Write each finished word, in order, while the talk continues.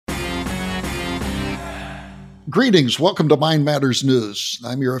Greetings. Welcome to Mind Matters News.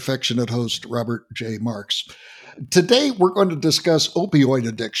 I'm your affectionate host, Robert J. Marks. Today, we're going to discuss opioid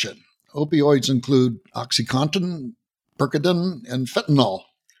addiction. Opioids include OxyContin, Percodan, and fentanyl.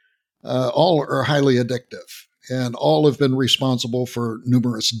 All are highly addictive, and all have been responsible for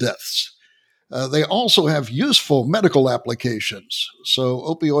numerous deaths. They also have useful medical applications. So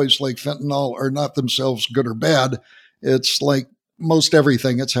opioids like fentanyl are not themselves good or bad. It's like most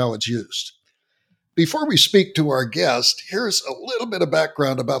everything, it's how it's used. Before we speak to our guest, here's a little bit of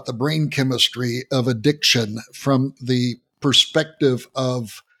background about the brain chemistry of addiction from the perspective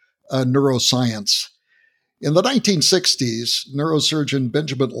of neuroscience. In the 1960s, neurosurgeon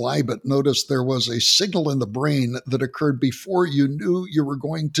Benjamin Libet noticed there was a signal in the brain that occurred before you knew you were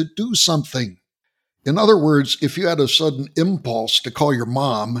going to do something. In other words, if you had a sudden impulse to call your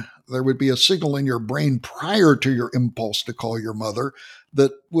mom, there would be a signal in your brain prior to your impulse to call your mother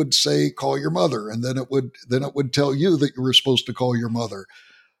that would say, call your mother. And then it would tell you that you were supposed to call your mother.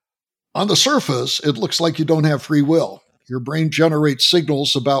 On the surface, it looks like you don't have free will. Your brain generates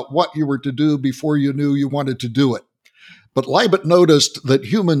signals about what you were to do before you knew you wanted to do it. But Libet noticed that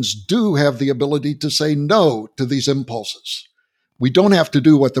humans do have the ability to say no to these impulses. We don't have to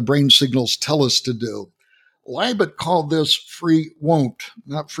do what the brain signals tell us to do. Libet called this free won't,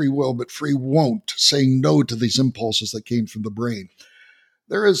 not free will, but free won't, saying no to these impulses that came from the brain.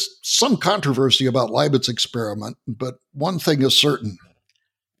 There is some controversy about Libet's experiment, but one thing is certain.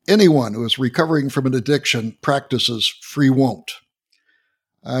 Anyone who is recovering from an addiction practices free won't.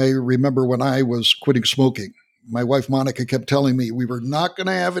 I remember when I was quitting smoking, my wife Monica kept telling me we were not going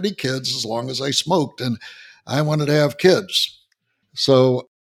to have any kids as long as I smoked, and I wanted to have kids. So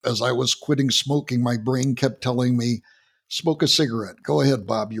as I was quitting smoking, my brain kept telling me, smoke a cigarette. Go ahead,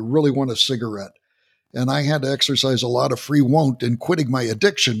 Bob. You really want a cigarette. And I had to exercise a lot of free won't in quitting my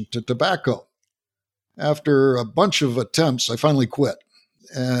addiction to tobacco. After a bunch of attempts, I finally quit.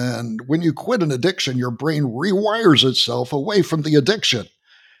 And when you quit an addiction, your brain rewires itself away from the addiction.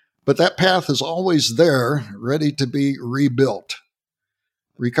 But that path is always there, ready to be rebuilt.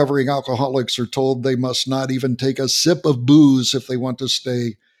 Recovering alcoholics are told they must not even take a sip of booze if they want to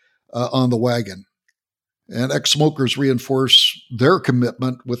stay on the wagon. And ex-smokers reinforce their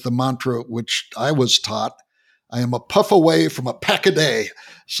commitment with the mantra which I was taught, I am a puff away from a pack a day.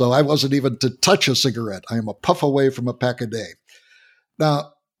 So I wasn't even to touch a cigarette. I am a puff away from a pack a day.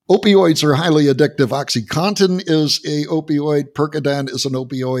 Now, opioids are highly addictive. OxyContin is a opioid. Percodan is an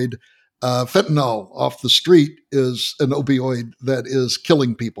opioid. Fentanyl off the street is an opioid that is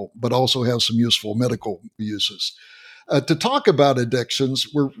killing people, but also has some useful medical uses. To talk about addictions,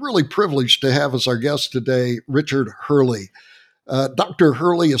 we're really privileged to have as our guest today, Richard Hurley. Dr.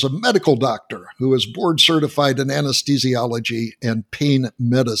 Hurley is a medical doctor who is board certified in anesthesiology and pain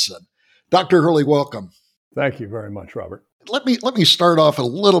medicine. Dr. Hurley, welcome. Thank you very much, Robert. Let me start off a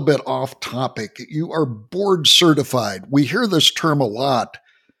little bit off topic. You are board certified. We hear this term a lot.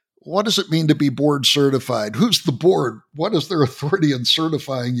 What does it mean to be board certified? Who's the board? What is their authority in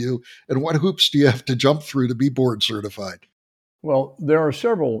certifying you? And what hoops do you have to jump through to be board certified? Well, there are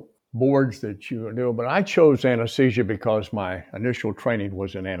several boards that you do, but I chose anesthesia because my initial training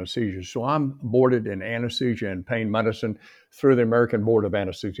was in anesthesia. So I'm boarded in anesthesia and pain medicine through the American Board of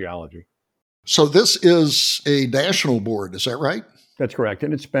Anesthesiology. So this is a national board, is that right? That's correct.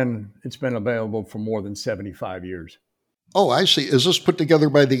 And it's been available for more than 75 years. Oh, I see. Is this put together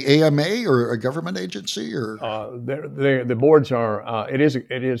by the AMA or a government agency, or the boards are? It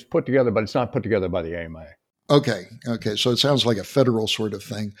is put together, but it's not put together by the AMA. Okay. So it sounds like a federal sort of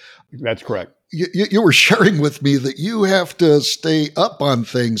thing. That's correct. You were sharing with me that you have to stay up on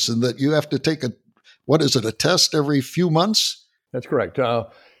things and that you have to take a test every few months? That's correct.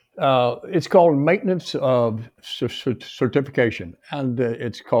 It's called maintenance of certification, and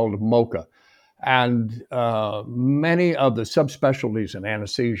it's called MOCA. And many of the subspecialties in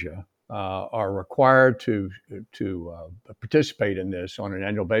anesthesia are required to participate in this on an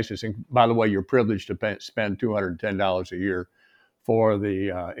annual basis. And by the way, you're privileged to spend $210 a year for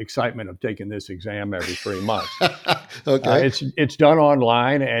the excitement of taking this exam every 3 months. Okay. It's done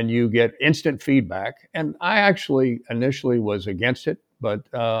online, and you get instant feedback. And I actually initially was against it, but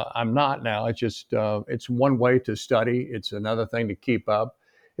I'm not now. It's just it's one way to study. It's another thing to keep up.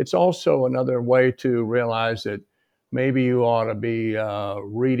 It's also another way to realize that maybe you ought to be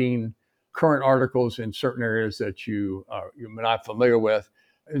reading current articles in certain areas that you're not familiar with.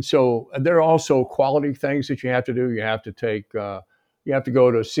 And so there are also quality things that you have to do. You have to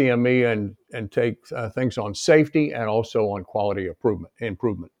go to CME and take things on safety and also on quality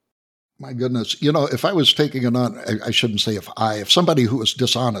improvement. My goodness. If I was taking I shouldn't say if somebody who was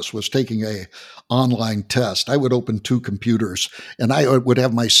dishonest was taking a online test, I would open two computers and I would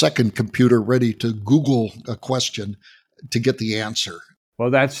have my second computer ready to Google a question to get the answer. Well,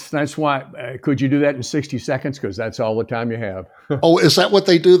 that's why. Could you do that in 60 seconds? Because that's all the time you have. Oh, is that what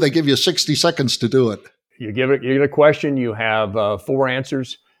they do? They give you 60 seconds to do it. You get a question, you have 4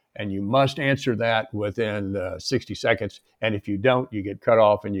 answers, and you must answer that within 60 seconds. And if you don't, you get cut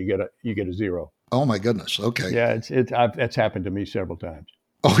off and you get a 0. Oh my goodness. Okay. Yeah, it's happened to me several times.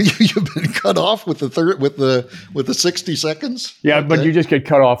 Oh, you've been cut off with the 60 seconds? Yeah, okay. But you just get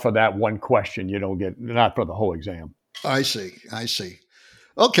cut off for that one question. You don't get, not for the whole exam. I see.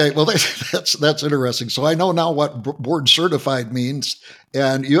 Okay, well that's interesting. So I know now what board certified means,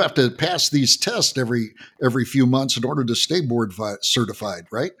 and you have to pass these tests every few months in order to stay board certified,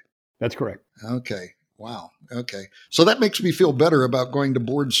 right? That's correct. Okay. Wow. Okay. So that makes me feel better about going to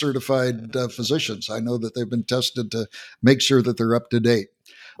board certified physicians. I know that they've been tested to make sure that they're up to date.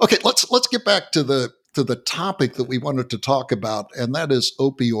 Okay, let's get back to the topic that we wanted to talk about, and that is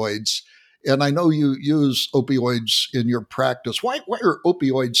opioids. And I know you use opioids in your practice. Why are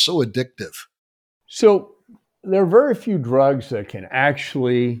opioids so addictive? So there are very few drugs that can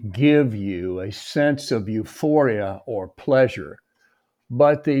actually give you a sense of euphoria or pleasure.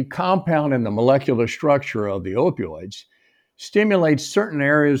 But the compound and the molecular structure of the opioids stimulates certain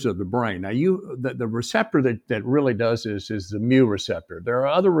areas of the brain. Now, the receptor that really does this is the mu receptor. There are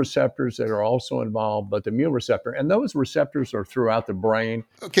other receptors that are also involved, but the mu receptor, and those receptors are throughout the brain.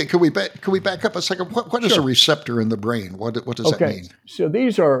 Okay, can we back up a second? What is Sure. a receptor in the brain? What does that mean? So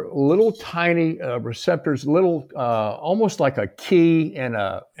these are little tiny receptors, almost like a key and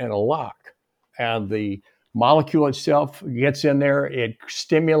a lock, and the molecule itself gets in there. It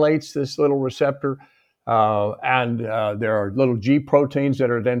stimulates this little receptor. And there are little G proteins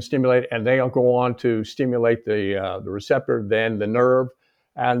that are then stimulated, and they'll go on to stimulate the receptor, then the nerve,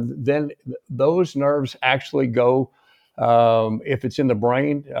 and then those nerves actually go. If it's in the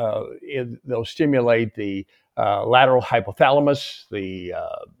brain, they'll stimulate the lateral hypothalamus, the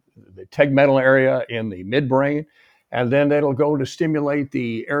tegmental area in the midbrain, and then it'll go to stimulate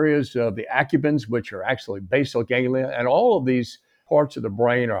the areas of the accumbens, which are actually basal ganglia, and all of these parts of the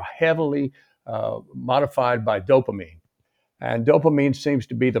brain are heavily modified by dopamine. And dopamine seems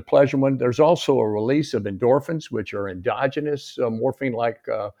to be the pleasure one. There's also a release of endorphins, which are endogenous morphine-like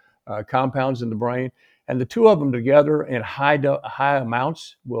compounds in the brain. And the two of them together in high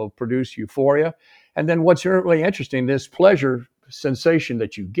amounts will produce euphoria. And then what's really interesting, this pleasure sensation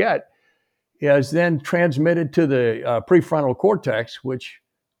that you get is then transmitted to the prefrontal cortex, which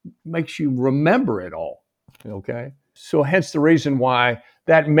makes you remember it all, okay? So hence the reason why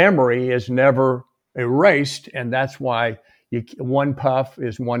that memory is never erased, and that's why one puff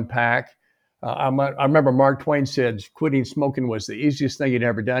is one pack. I remember Mark Twain said quitting smoking was the easiest thing he'd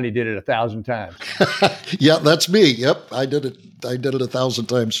ever done. He did it 1,000 times. Yeah, that's me. Yep, I did it 1,000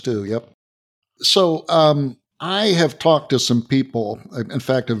 times too. Yep. So I have talked to some people. In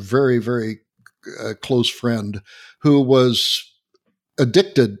fact, a very, very close friend who was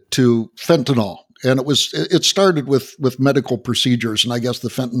addicted to fentanyl. And it started with medical procedures. And I guess the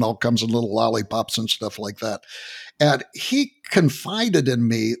fentanyl comes in little lollipops and stuff like that. And he confided in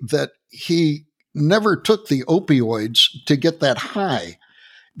me that he never took the opioids to get that high,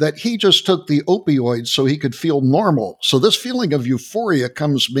 that he just took the opioids so he could feel normal. So this feeling of euphoria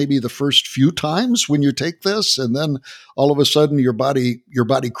comes maybe the first few times when you take this, and then all of a sudden your body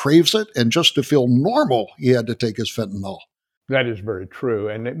craves it. And just to feel normal, he had to take his fentanyl. That is very true.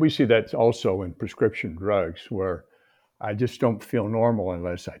 And we see that also in prescription drugs, where I just don't feel normal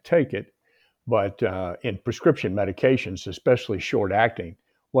unless I take it. But in prescription medications, especially short acting,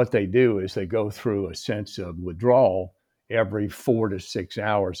 what they do is they go through a sense of withdrawal every 4 to 6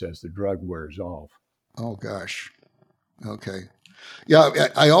 hours as the drug wears off. Oh, gosh. Okay. Yeah,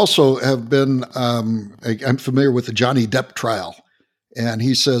 I also have been, I'm familiar with the Johnny Depp trial. And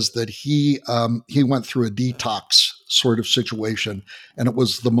he says that he went through a detox sort of situation, and it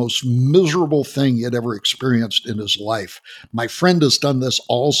was the most miserable thing he had ever experienced in his life. My friend has done this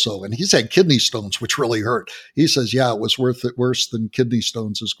also, and he's had kidney stones, which really hurt. He says, yeah, it was worse than kidney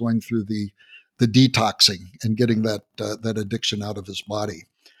stones is going through the detoxing and getting that addiction out of his body.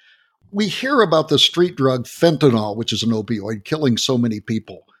 We hear about the street drug fentanyl, which is an opioid, killing so many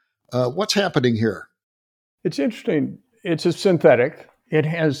people. What's happening here? It's interesting. It's a synthetic. It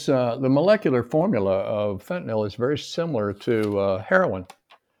has the molecular formula of fentanyl is very similar to heroin.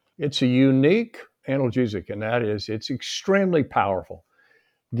 It's a unique analgesic, and that is it's extremely powerful.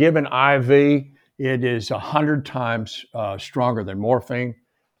 Given IV, it is 100 times stronger than morphine.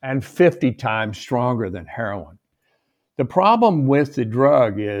 and 50 times stronger than heroin. The problem with the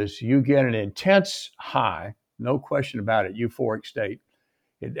drug is you get an intense high, no question about it, euphoric state.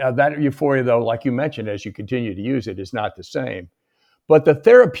 That euphoria, though, like you mentioned, as you continue to use it, is not the same. But the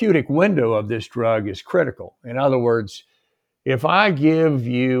therapeutic window of this drug is critical. In other words, if I give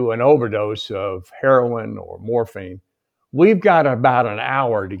you an overdose of heroin or morphine, we've got about an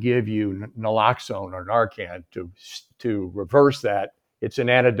hour to give you naloxone or Narcan to reverse that. It's an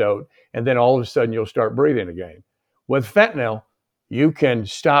antidote. And then all of a sudden you'll start breathing again. With fentanyl, you can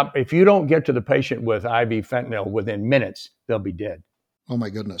stop. If you don't get to the patient with IV fentanyl within minutes, they'll be dead. Oh, my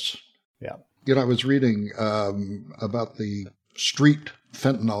goodness. Yeah. I was reading about the street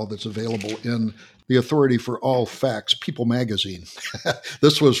fentanyl that's available in the Authority for All Facts, People magazine.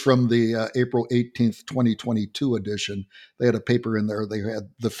 This was from the April 18th, 2022 edition. They had a paper in there. They had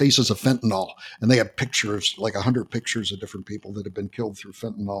the faces of fentanyl, and they had pictures, like 100 pictures of different people that have been killed through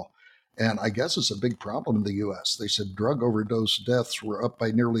fentanyl. And I guess it's a big problem in the U.S. They said drug overdose deaths were up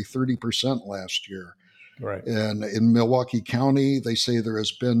by nearly 30% last year. Right. And in Milwaukee County, they say there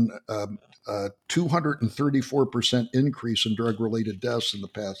has been a 234% increase in drug-related deaths in the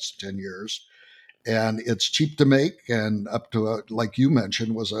past 10 years. And it's cheap to make, and up to, like you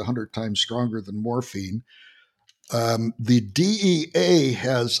mentioned, was 100 times stronger than morphine. The DEA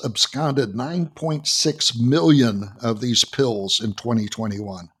has absconded 9.6 million of these pills in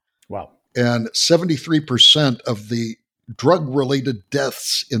 2021. Wow. And 73% of the drug-related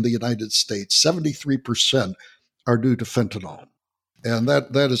deaths in the United States, 73% are due to fentanyl. And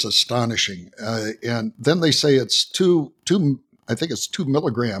that is astonishing. And then they say it's I think it's 2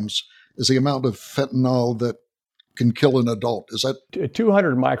 milligrams is the amount of fentanyl that can kill an adult. Is that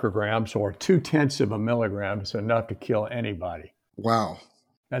 200 micrograms or 0.2 of a milligram is enough to kill anybody? Wow.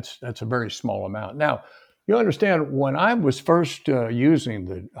 That's a very small amount. Now, you understand, when I was first using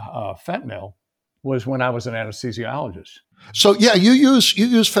the fentanyl was when I was an anesthesiologist. So yeah, you use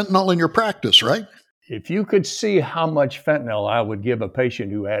fentanyl in your practice, right? If you could see how much fentanyl I would give a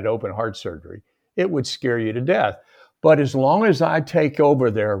patient who had open heart surgery, it would scare you to death. But as long as I take over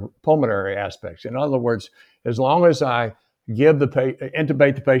their pulmonary aspects, in other words, as long as I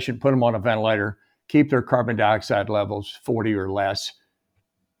intubate the patient, put them on a ventilator, keep their carbon dioxide levels 40 or less,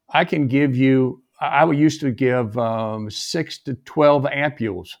 I can give you, I used to give 6 to 12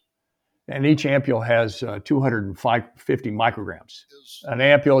 ampules. And each ampule has 250 micrograms. An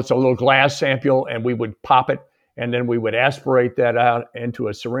ampule, it's a little glass ampule, and we would pop it, and then we would aspirate that out into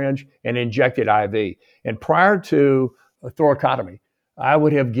a syringe and inject it IV. And prior to a thoracotomy, I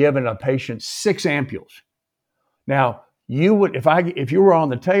would have given a patient 6 ampules. Now, you would, if you were on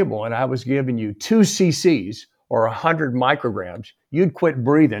the table and I was giving you 2 cc's or 100 micrograms, you'd quit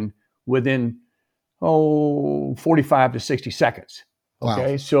breathing within 45 to 60 seconds.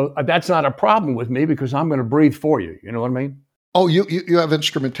 Okay, wow. So that's not a problem with me because I'm going to breathe for you. You know what I mean? Oh, you have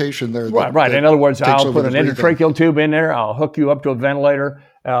instrumentation there. Right. In other words, I'll put an endotracheal tube in there. I'll hook you up to a ventilator.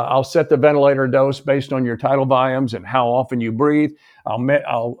 I'll set the ventilator dose based on your tidal volumes and how often you breathe.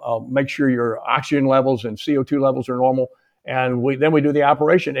 I'll make sure your oxygen levels and CO2 levels are normal. And then we do the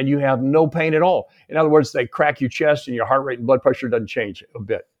operation, and you have no pain at all. In other words, they crack your chest, and your heart rate and blood pressure doesn't change a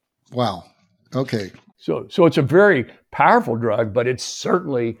bit. Wow. Okay. So it's a very powerful drug, but its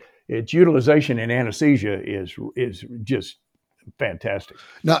utilization in anesthesia is just fantastic.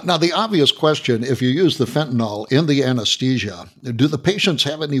 Now, the obvious question, if you use the fentanyl in the anesthesia, do the patients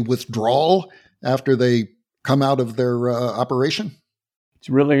have any withdrawal after they come out of their operation? It's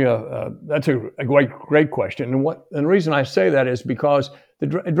really that's a great question. And the reason I say that is because the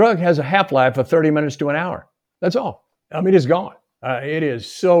drug has a half-life of 30 minutes to an hour. That's all. I mean, it's gone. It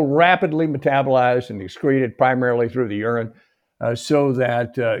is so rapidly metabolized and excreted primarily through the urine, so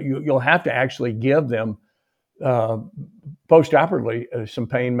that you'll have to actually give them post-operatively some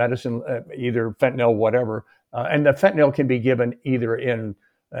pain medicine, either fentanyl, whatever. And the fentanyl can be given either in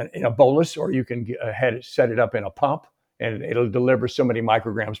a bolus, or you can set it up in a pump, and it'll deliver so many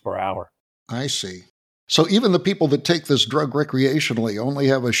micrograms per hour. I see. So even the people that take this drug recreationally only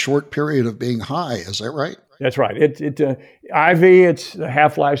have a short period of being high. Is that right? That's right. IV, it's the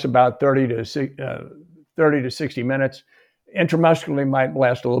half-life's about 30 to 60 minutes. Intramuscularly might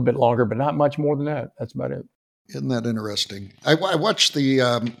last a little bit longer, but not much more than that. That's about it. Isn't that interesting? I watched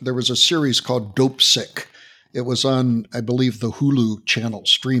there was a series called Dope Sick. It was on, I believe, the Hulu channel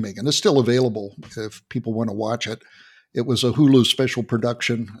streaming, and it's still available if people want to watch it. It was a Hulu special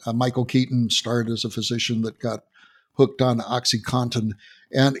production. Michael Keaton starred as a physician that got hooked on OxyContin,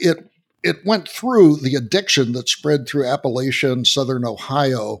 and it went through the addiction that spread through Appalachia and southern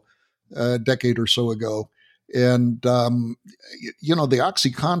Ohio a decade or so ago. And, the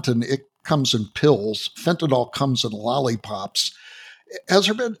OxyContin, it comes in pills. Fentanyl comes in lollipops. Has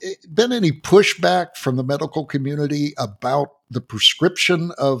there been any pushback from the medical community about the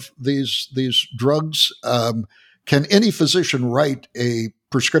prescription of these drugs? Can any physician write a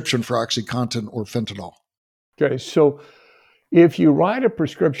prescription for OxyContin or fentanyl? Okay, so if you write a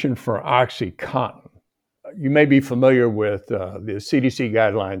prescription for OxyContin, you may be familiar with the CDC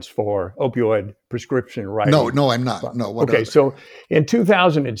guidelines for opioid prescription writing. No, I'm not. No. Okay, so in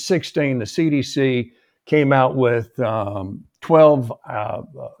 2016, the CDC came out with 12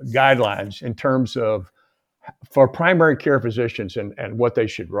 guidelines in terms of for primary care physicians and what they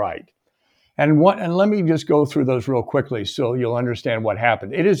should write. And let me just go through those real quickly so you'll understand what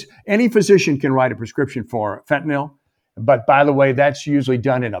happened. It is any physician can write a prescription for fentanyl, but by the way, that's usually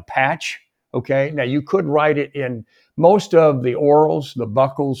done in a patch. Okay, now you could write it in most of the orals, the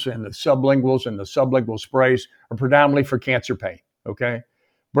buccals, and the sublingual sprays are predominantly for cancer pain. Okay,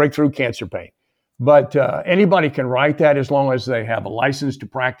 breakthrough cancer pain. But anybody can write that as long as they have a license to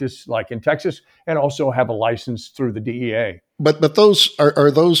practice, like in Texas, and also have a license through the DEA. But those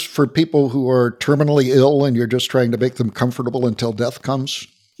are those for people who are terminally ill and you're just trying to make them comfortable until death comes?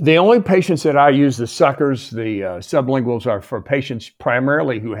 The only patients that I use, the suckers, the sublinguals, are for patients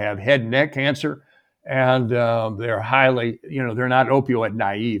primarily who have head and neck cancer, and they're highly, they're not opioid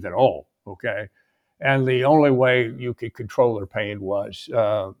naive at all, okay? And the only way you could control their pain was,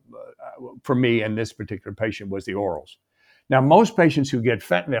 for me and this particular patient, was the orals. Now, most patients who get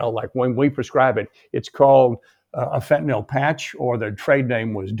fentanyl, like when we prescribe it, it's called a fentanyl patch, or their trade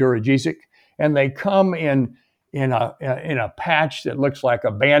name was Duragesic, and they come in a patch that looks like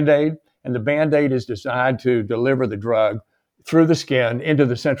a Band-Aid, and the Band-Aid is designed to deliver the drug through the skin into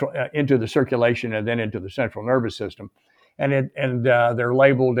the circulation and then into the central nervous system. And they're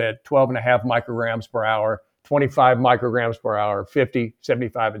labeled at 12.5 micrograms per hour, 25 micrograms per hour, 50,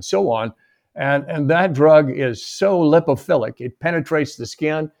 75, and so on. And that drug is so lipophilic, it penetrates the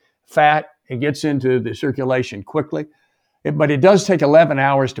skin, fat, and gets into the circulation quickly. But it does take 11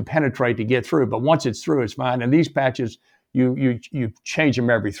 hours to penetrate to get through. But once it's through, it's fine. And these patches, you change them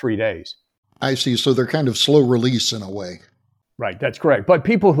every 3 days. I see. So they're kind of slow release in a way. Right, that's correct. But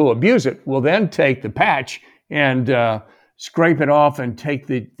people who abuse it will then take the patch and scrape it off and take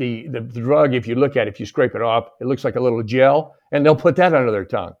the drug. If you look at it, if you scrape it off, it looks like a little gel, and they'll put that under their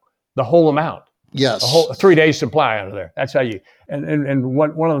tongue, the whole amount. Yes. A whole 3 days supply under there. That's how you, and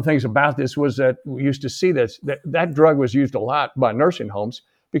one of the things about this was that we used to see that drug was used a lot by nursing homes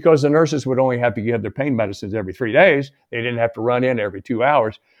because the nurses would only have to give their pain medicines every 3 days. They didn't have to run in every 2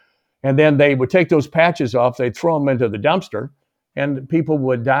 hours. And then they would take those patches off, they'd throw them into the dumpster, and people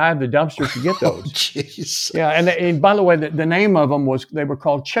would dive the dumpster to get those. Jeez. Yeah, and by the way, the name of them they were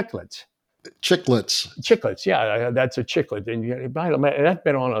called chiclets. Chiclets, yeah, that's a chiclet. And that's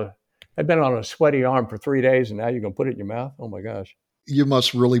been on a sweaty arm for 3 days, and now you're going to put it in your mouth? Oh, my gosh. You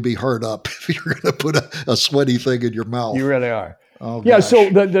must really be hard up if you're going to put a sweaty thing in your mouth. You really are. Oh, yeah, gosh. so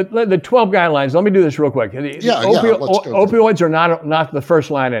the 12 guidelines, let me do this real quick. Opioids are not the first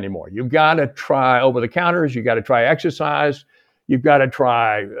line anymore. You've got to try over-the-counters. You've got to try exercise. You've got to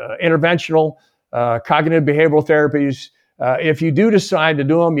try interventional, cognitive behavioral therapies. If you do decide to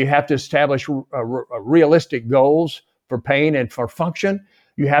do them, you have to establish realistic goals for pain and for function.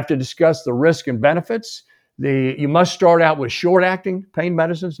 You have to discuss the risk and benefits. You must start out with short-acting pain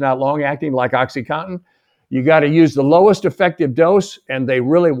medicines, not long-acting like OxyContin. You got to use the lowest effective dose, and they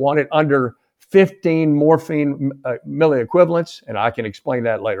really want it under 15 morphine milliequivalents, and I can explain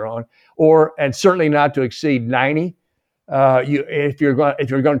that later on. And certainly not to exceed 90. If you're going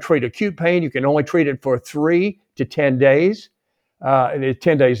to treat acute pain, you can only treat it for 3 to 10 days. It's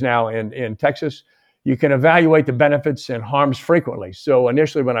 10 days now in Texas. You can evaluate the benefits and harms frequently. So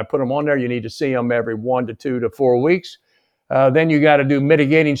initially, when I put them on there, you need to see them every 1 to 2 to 4 weeks. Then you got to do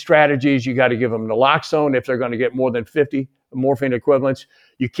mitigating strategies. You got to give them naloxone if they're going to get more than 50 morphine equivalents.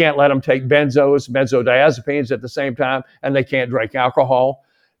 You can't let them take benzodiazepines at the same time, and they can't drink alcohol.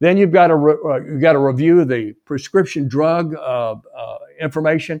 Then you've got to review the prescription drug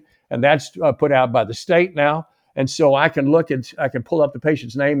information, and that's put out by the state now. And so I can pull up the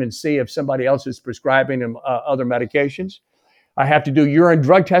patient's name and see if somebody else is prescribing them other medications. I have to do urine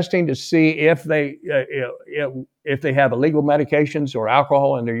drug testing to see if they have illegal medications or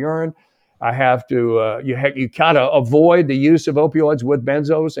alcohol in their urine. I have to you kind of avoid the use of opioids with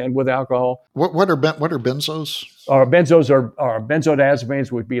benzos and with alcohol. What are benzos? Benzos are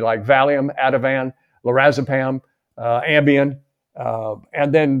benzodiazepines would be like Valium, Ativan, lorazepam, Ambien,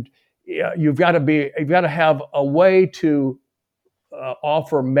 and then you've got to have a way to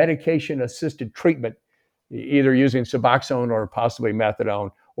offer medication-assisted treatment either using Suboxone or possibly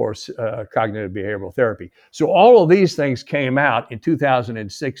methadone or cognitive behavioral therapy. So all of these things came out in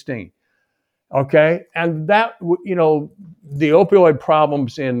 2016. Okay. And that, the opioid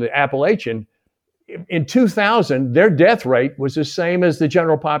problems in the Appalachian, in 2000, their death rate was the same as the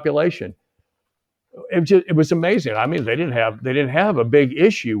general population. It was amazing. I mean, they didn't have a big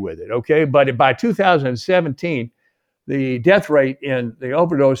issue with it. Okay. But by 2017, the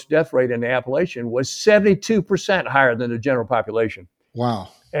overdose death rate in the Appalachian was 72% higher than the general population. Wow.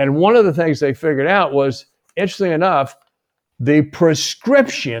 And one of the things they figured out was, interestingly enough, the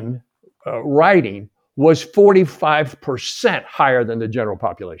prescription writing was 45% higher than the general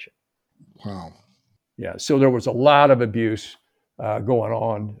population. Wow. Yeah, so there was a lot of abuse going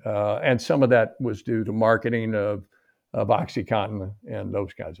on, and some of that was due to marketing of OxyContin and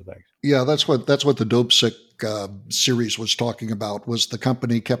those kinds of things. Yeah, that's what the Dopesick series was talking about. Was the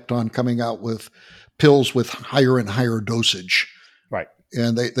company kept on coming out with pills with higher and higher dosage. Right.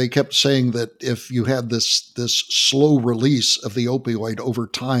 And they kept saying that if you had this slow release of the opioid over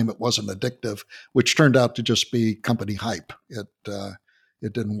time, it wasn't addictive, which turned out to just be company hype.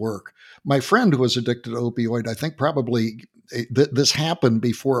 It didn't work. My friend who was addicted to opioid, I think probably this happened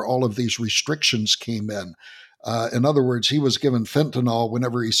before all of these restrictions came in. In other words, he was given fentanyl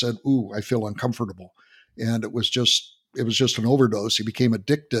whenever he said, "Ooh, I feel uncomfortable," and it was just an overdose. He became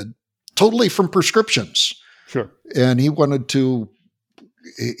addicted totally from prescriptions. Sure. And he wanted to,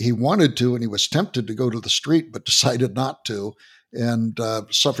 and he was tempted to go to the street, but decided not to, and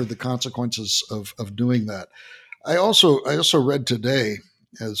suffered the consequences of doing that. I also read today,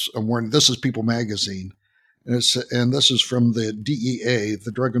 as a warning, this is People Magazine, and this is from the DEA,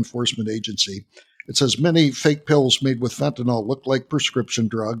 the Drug Enforcement Agency. It says many fake pills made with fentanyl look like prescription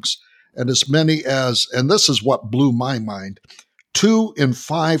drugs, and as many as, and this is what blew my mind, 2 in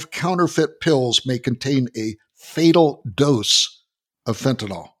 5 counterfeit pills may contain a fatal dose of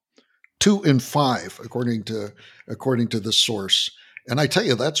fentanyl. 2 in 5, according to this source. And I tell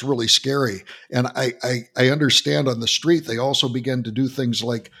you, that's really scary. And I understand on the street, they also began to do things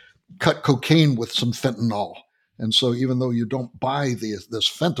like cut cocaine with some fentanyl. And so even though you don't buy this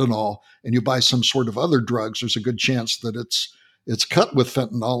fentanyl and you buy some sort of other drugs, there's a good chance that it's cut with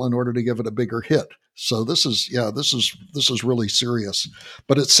fentanyl in order to give it a bigger hit. So this is really serious.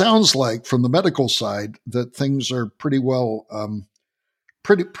 But it sounds like from the medical side that things are pretty well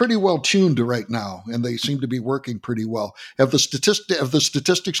tuned right now, and they seem to be working pretty well. Have the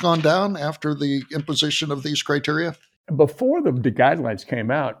statistics gone down after the imposition of these criteria? Before the guidelines came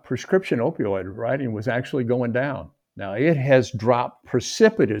out, prescription opioid writing was actually going down. Now, it has dropped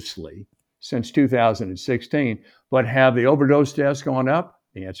precipitously since 2016, but have the overdose deaths gone up?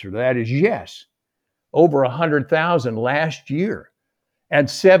 The answer to that is yes. Over 100,000 last year, and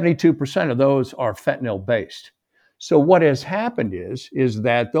 72% of those are fentanyl-based. So what has happened is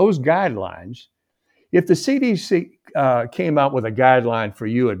that those guidelines, if the CDC came out with a guideline for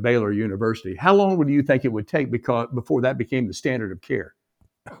you at Baylor University, how long would you think it would take before that became the standard of care?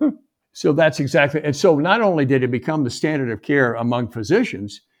 So that's exactly, and so not only did it become the standard of care among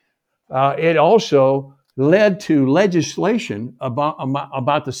physicians, it also led to legislation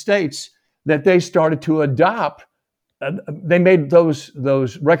about the states that they started to adopt. They made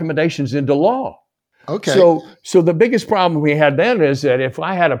those recommendations into law. Okay. So the biggest problem we had then is that if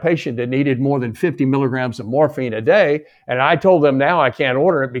I had a patient that needed more than 50 milligrams of morphine a day, and I told them now I can't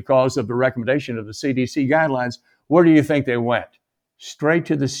order it because of the recommendation of the CDC guidelines, where do you think they went? Straight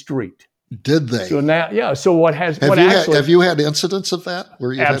to the street. Did they? So now, yeah. So have you had incidents of that?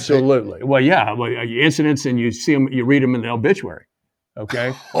 Where you absolutely. Incidents, and you see them, you read them in the obituary.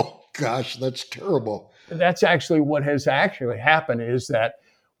 Okay. Oh gosh, that's terrible. That's actually what has actually happened is that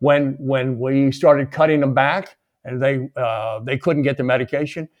when we started cutting them back and they couldn't get the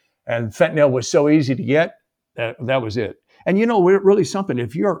medication and fentanyl was so easy to get, that was it. And we're really something.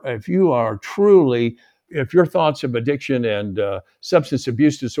 If your thoughts of addiction and substance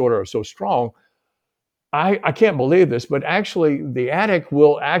abuse disorder are so strong, I can't believe this, but actually the addict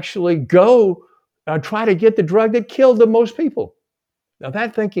will actually go try to get the drug that killed the most people. Now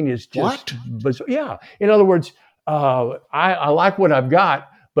that thinking is just bizarre. Yeah. In other words, I like what I've got,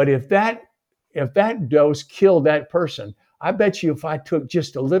 but if that dose killed that person, I bet you if I took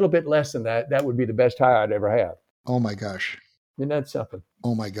just a little bit less than that, that would be the best high I'd ever have. Oh my gosh. Isn't that something?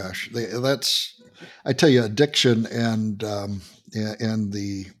 Oh my gosh. I tell you, addiction and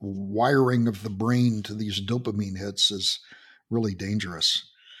the wiring of the brain to these dopamine hits is really dangerous.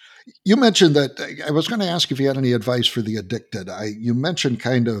 You mentioned that, I was going to ask if you had any advice for the addicted. You mentioned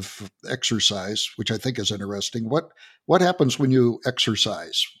kind of exercise, which I think is interesting. What happens when you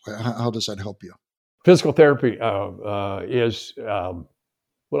exercise? How does that help you? Physical therapy is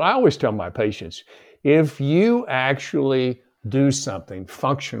what I always tell my patients. If you actually do something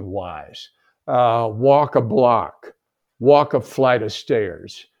function-wise, walk a block, walk a flight of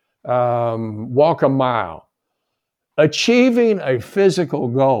stairs, walk a mile, achieving a physical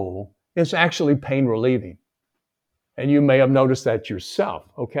goal is actually pain relieving. And you may have noticed that yourself,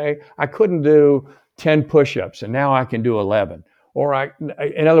 okay? I couldn't do 10 push-ups and now I can do 11.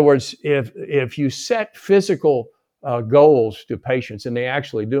 In other words, if you set physical goals to patients and they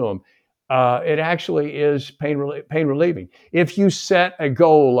actually do them, it actually is pain relieving. If you set a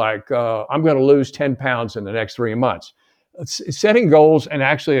goal like, I'm going to lose 10 pounds in the next 3 months, setting goals and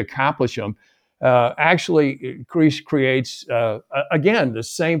actually accomplish them actually creates, again, the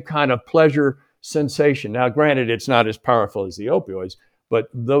same kind of pleasure sensation. Now, granted, it's not as powerful as the opioids, but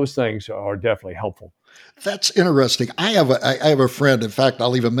those things are definitely helpful. That's interesting. I have a friend. In fact,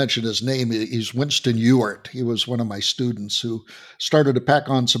 I'll even mention his name. He's Winston Ewart. He was one of my students who started to pack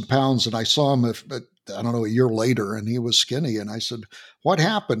on some pounds, and I saw him, I don't know, a year later, and he was skinny. And I said, "What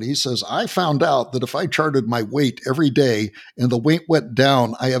happened?" He says, "I found out that if I charted my weight every day and the weight went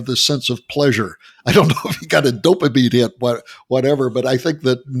down, I have this sense of pleasure." I don't know if he got a dopamine hit, whatever, but I think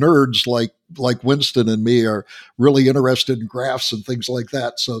that nerds like Winston and me are really interested in graphs and things like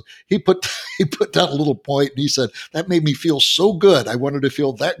that. So he put down a little point and he said, "That made me feel so good. I wanted to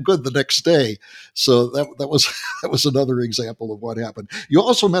feel that good the next day." So that was another example of what happened. You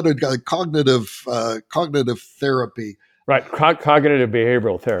also mentioned cognitive therapy. Right, cognitive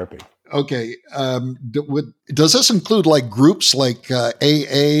behavioral therapy. Okay. Does this include like groups like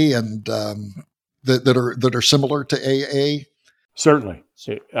AA and that are similar to AA? Certainly.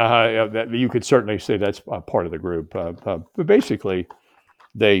 You could certainly say that's a part of the group. But basically,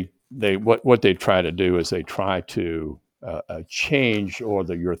 what they try to do is they try to change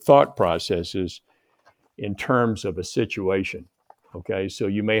your thought processes in terms of a situation. Okay, so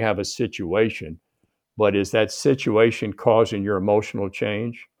you may have a situation, but is that situation causing your emotional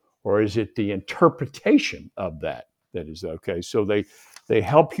change, or is it the interpretation of that is okay? So they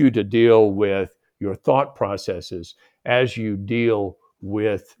help you to deal with your thought processes as you deal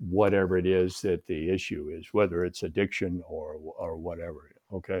with whatever it is that the issue is, whether it's addiction or whatever,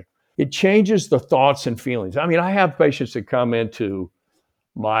 okay? It changes the thoughts and feelings. I mean, I have patients that come into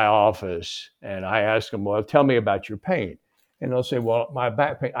my office and I ask them, "Well, tell me about your pain." And they'll say, "Well, my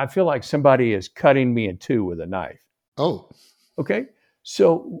back pain, I feel like somebody is cutting me in two with a knife." Oh. Okay.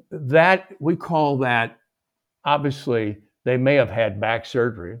 So we call that, obviously, they may have had back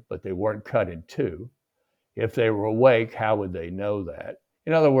surgery, but they weren't cut in two. If they were awake, how would they know that?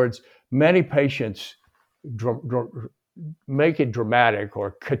 In other words, many patients make it dramatic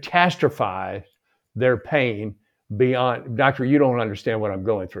or catastrophize their pain beyond, "Doctor, you don't understand what I'm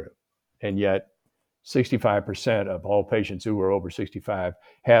going through." And yet 65% of all patients who are over 65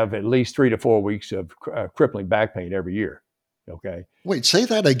 have at least 3 to 4 weeks of crippling back pain every year. Okay. Wait, say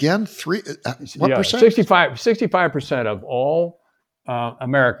that again. What percent? 65% of all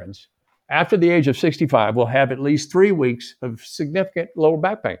Americans after the age of 65 will have at least 3 weeks of significant lower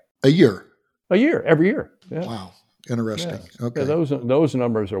back pain. A year, every year. Yeah. Wow. Interesting. Yeah. Okay. Yeah, those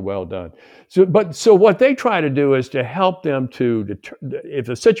numbers are well done. So what they try to do is to help them to if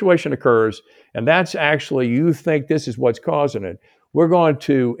a situation occurs and that's actually, you think this is what's causing it, we're going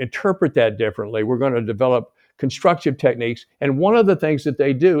to interpret that differently. We're going to develop constructive techniques. And one of the things that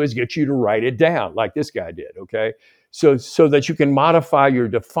they do is get you to write it down like this guy did. Okay. So that you can modify your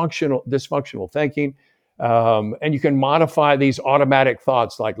dysfunctional thinking. And you can modify these automatic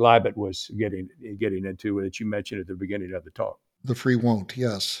thoughts like Libet was getting into, that you mentioned at the beginning of the talk. The free won't,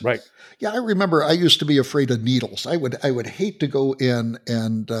 yes. Right. Yeah, I remember I used to be afraid of needles. I would hate to go in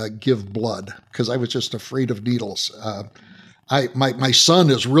and give blood because I was just afraid of needles. My son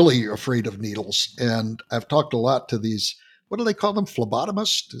is really afraid of needles, and I've talked a lot to these, what do they call them,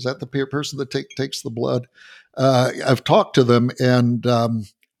 phlebotomists? Is that the person that takes the blood? I've talked to them, and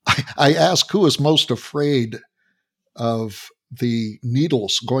I ask who is most afraid of the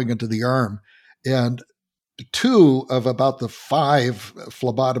needles going into the arm, and 2 of about the 5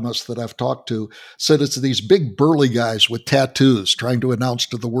 phlebotomists that I've talked to said it's these big burly guys with tattoos trying to announce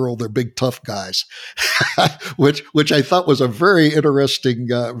to the world they're big tough guys, which I thought was a very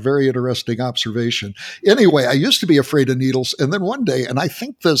interesting observation. Anyway, I used to be afraid of needles, and then one day, and I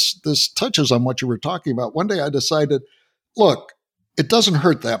think this touches on what you were talking about. One day I decided, look, it doesn't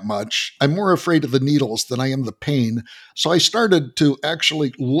hurt that much. I'm more afraid of the needles than I am the pain. So I started to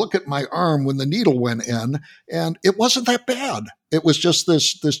actually look at my arm when the needle went in, and it wasn't that bad. It was just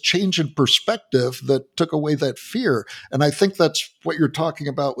this change in perspective that took away that fear. And I think that's what you're talking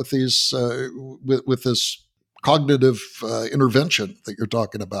about with these with this cognitive intervention that you're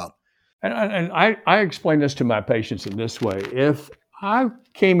talking about. And I explain this to my patients in this way. If I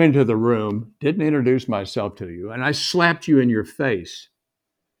came into the room, didn't introduce myself to you, and I slapped you in your face,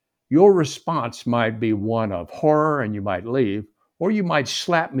 your response might be one of horror and you might leave, or you might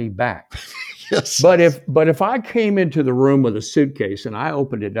slap me back. Yes. But if I came into the room with a suitcase and I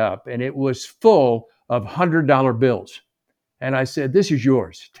opened it up and it was full of $100 bills, and I said, "This is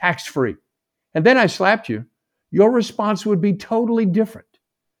yours, tax-free," and then I slapped you, your response would be totally different.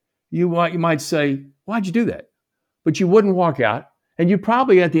 You might say, "Why'd you do that?" But you wouldn't walk out. And you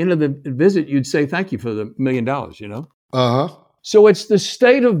probably, at the end of the visit, you'd say, "Thank you for the $1 million," Uh-huh. So it's the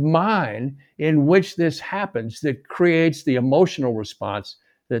state of mind in which this happens that creates the emotional response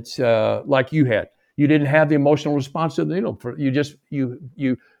that's like you had. You didn't have the emotional response to the needle.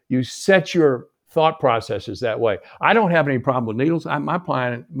 You set your thought processes that way. I don't have any problem with needles. My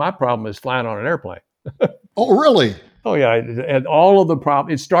problem is flying on an airplane. Oh, really? Oh, yeah. And all of the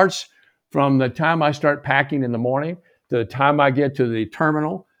problem, it starts from the time I start packing in the morning to the time I get to the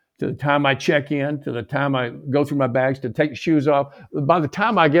terminal, to the time I check in, to the time I go through my bags to take the shoes off. By the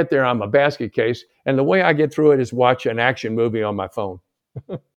time I get there, I'm a basket case. And the way I get through it is watch an action movie on my phone.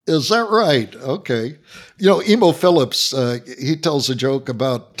 Is that right? Okay. You know, Emo Phillips, he tells a joke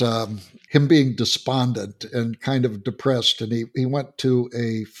about him being despondent and kind of depressed. And he went to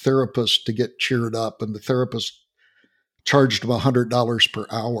a therapist to get cheered up, and the therapist charged him $100 per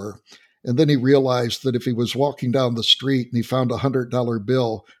hour. And then he realized that if he was walking down the street and he found a $100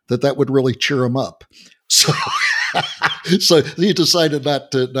 bill, that would really cheer him up. So, so he decided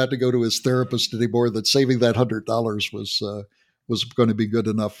not to go to his therapist anymore. That saving that $100 was going to be good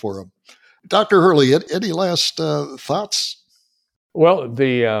enough for him. Dr. Hurley, any last thoughts? Well,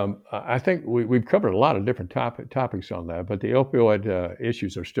 I think we've covered a lot of different topics on that, but the opioid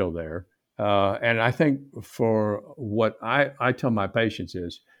issues are still there. And I think for what I tell my patients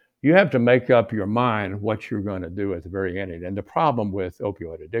is, you have to make up your mind what you're going to do at the very end. And the problem with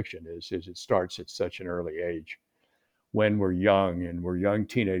opioid addiction is it starts at such an early age. When we're young and we're young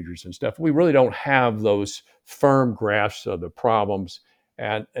teenagers and stuff, we really don't have those firm grasps of the problems.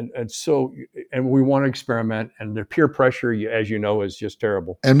 And so we want to experiment, and the peer pressure, as you know, is just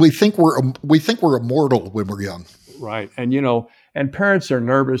terrible. And we think we're immortal when we're young. Right. And, and parents are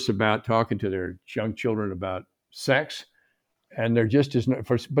nervous about talking to their young children about sex. And they're just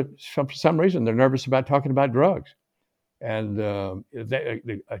but for some reason, they're nervous about talking about drugs. And a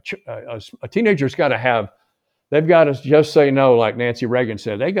teenager's they've got to just say no, like Nancy Reagan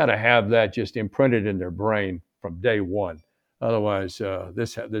said. They got to have that just imprinted in their brain from day one. Otherwise,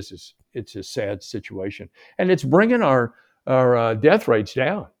 it's a sad situation. And it's bringing our death rates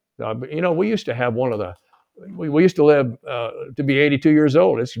down. We used to have we used to live to be 82 years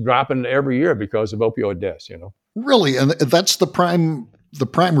old. It's dropping every year because of opioid deaths, Really? And that's the prime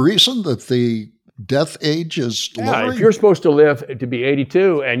reason that the death age is lowering? Yeah, if you're supposed to live to be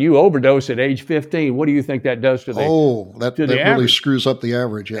 82 and you overdose at age 15, what do you think that does to the that really screws up the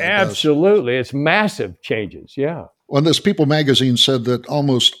average. Yeah, absolutely. It's massive changes. Yeah. Well, this People magazine said that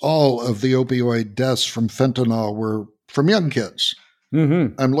almost all of the opioid deaths from fentanyl were from young kids.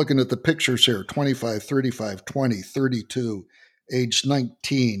 Mm-hmm. I'm looking at the pictures here, 25, 35, 20, 32, age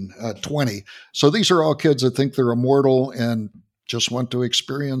 19, 20. So these are all kids that think they're immortal and just want to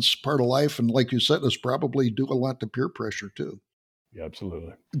experience part of life. And like you said, it's probably due a lot to peer pressure too. Yeah,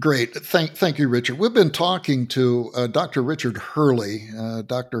 absolutely. Great. Thank you, Richard. We've been talking to Dr. Richard Hurley.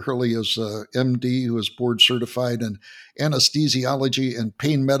 Dr. Hurley is a MD who is board certified in anesthesiology and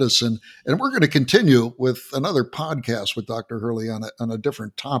pain medicine. And we're going to continue with another podcast with Dr. Hurley on a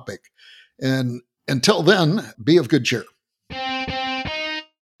different topic. And until then, be of good cheer.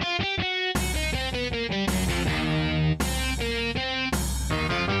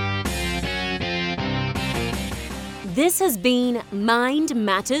 This has been Mind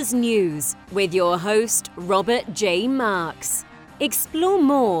Matters News with your host, Robert J. Marks. Explore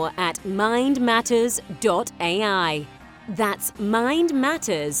more at mindmatters.ai. That's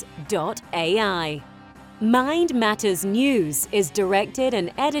mindmatters.ai. Mind Matters News is directed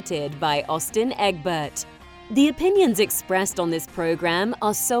and edited by Austin Egbert. The opinions expressed on this program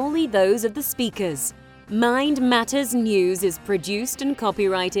are solely those of the speakers. Mind Matters News is produced and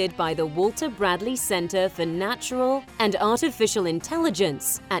copyrighted by the Walter Bradley Center for Natural and Artificial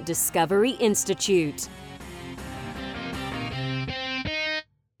Intelligence at Discovery Institute.